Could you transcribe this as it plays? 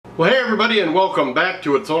Well, hey everybody, and welcome back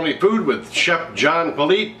to It's Only Food with Chef John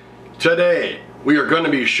Politte. Today we are going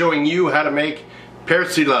to be showing you how to make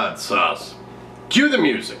Persillade sauce. Cue the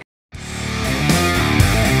music.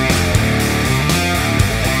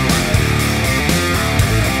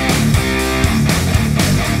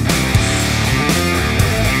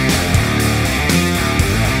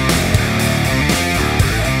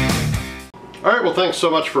 Alright, well thanks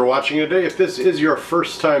so much for watching today. If this is your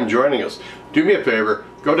first time joining us, do me a favor,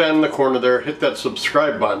 go down in the corner there, hit that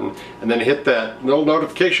subscribe button, and then hit that little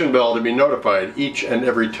notification bell to be notified each and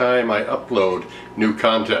every time I upload new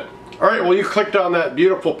content. Alright, well you clicked on that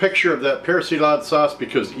beautiful picture of that Persillade sauce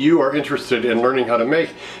because you are interested in learning how to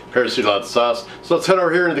make Persillade sauce. So let's head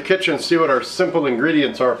over here into the kitchen and see what our simple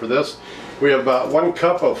ingredients are for this. We have about 1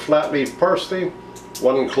 cup of flat leaf parsley,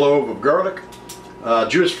 1 clove of garlic,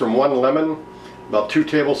 juice from 1 lemon, about 2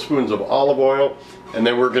 tablespoons of olive oil, and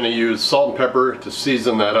then we're going to use salt and pepper to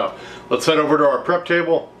season that up. Let's head over to our prep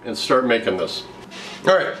table and start making this.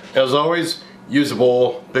 Alright, as always, use a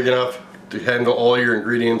bowl big enough to handle all your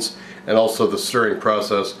ingredients and also the stirring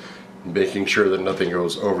process, making sure that nothing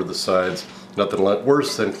goes over the sides. Nothing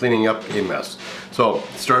worse than cleaning up a mess. So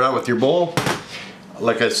start out with your bowl.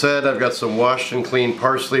 Like I said, I've got some washed and clean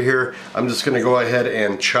parsley here. I'm just going to go ahead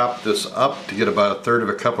and chop this up to get about 1/3 of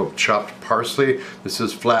a cup of chopped parsley. This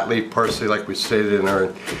is flat leaf parsley like we stated in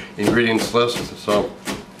our ingredients list. So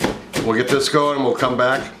we'll get this going and we'll come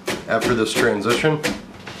back after this transition.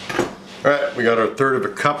 Alright, we got our 1/3 of a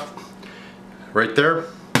cup right there.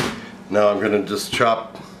 Now I'm going to just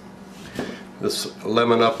chop this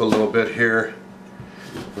lemon up a little bit here.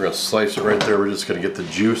 We're going to slice it right there. We're just going to get the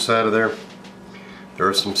juice out of there. There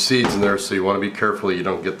are some seeds in there, so you want to be careful you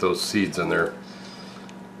don't get those seeds in there.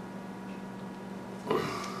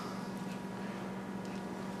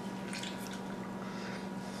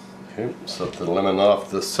 Okay, set the lemon off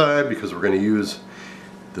this side because we're going to use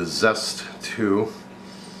the zest too.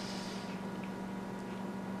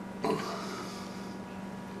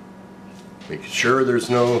 Making sure there's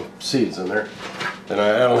no seeds in there. And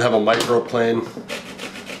I don't have a microplane,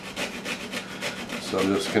 so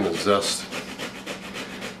I'm just going to zest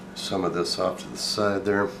some of this off to the side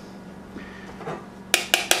there.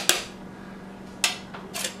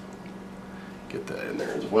 Get that in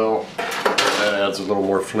there as well. That adds a little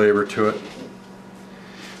more flavor to it.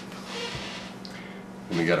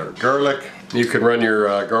 And we got our garlic. You can run your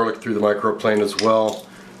garlic through the microplane as well.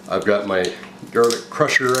 I've got my garlic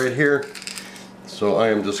crusher right here, so I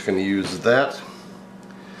am just going to use that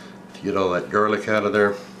to get all that garlic out of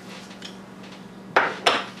there.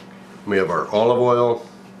 We have our olive oil.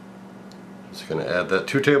 Just going to add that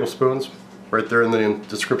 2 tablespoons right there in the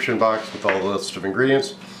description box with all the list of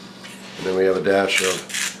ingredients. And then we have a dash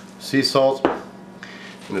of sea salt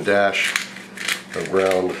and a dash of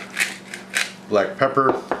ground black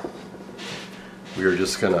pepper. We are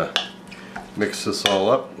just going to mix this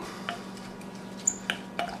all up.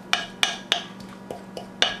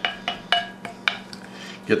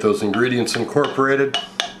 Get those ingredients incorporated.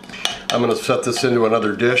 I'm going to set this into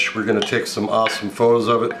another dish. We're going to take some awesome photos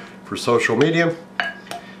of it for social media.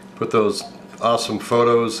 Put those awesome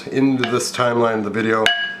photos into this timeline of the video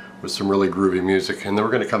with some really groovy music, and then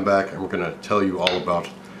we're going to come back and we're going to tell you all about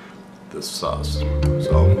this sauce.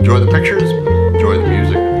 So enjoy the pictures, enjoy the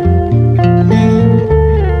music.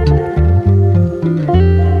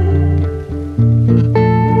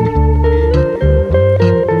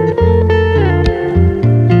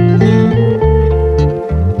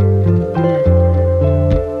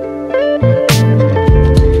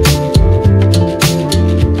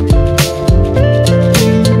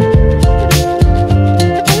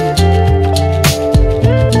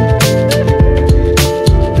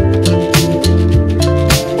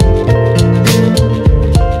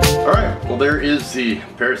 The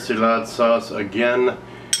Persillade sauce again.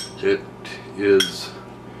 It is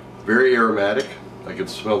very aromatic. I can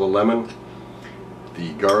smell the lemon,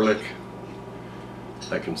 the garlic.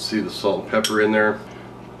 I can see the salt and pepper in there.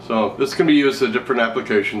 So this can be used in different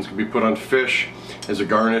applications. It can be put on fish as a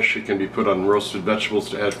garnish. It can be put on roasted vegetables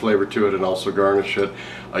to add flavor to it and also garnish it.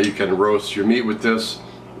 You can roast your meat with this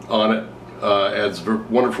on it. Adds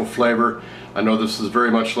wonderful flavor. I know this is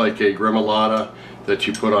very much like a gremolata that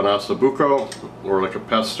you put on ossobuco or like a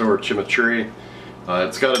pesto or chimichurri.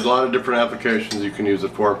 It's got a lot of different applications you can use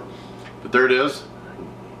it for. But there it is,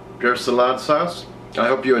 Persillade sauce. I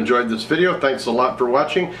hope you enjoyed this video. Thanks a lot for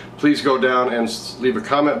watching. Please go down and leave a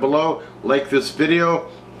comment below, like this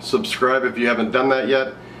video, subscribe if you haven't done that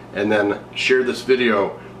yet, and then share this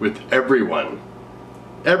video with everyone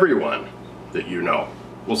that you know.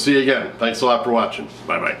 We'll see you again. Thanks a lot for watching.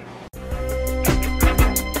 Bye bye.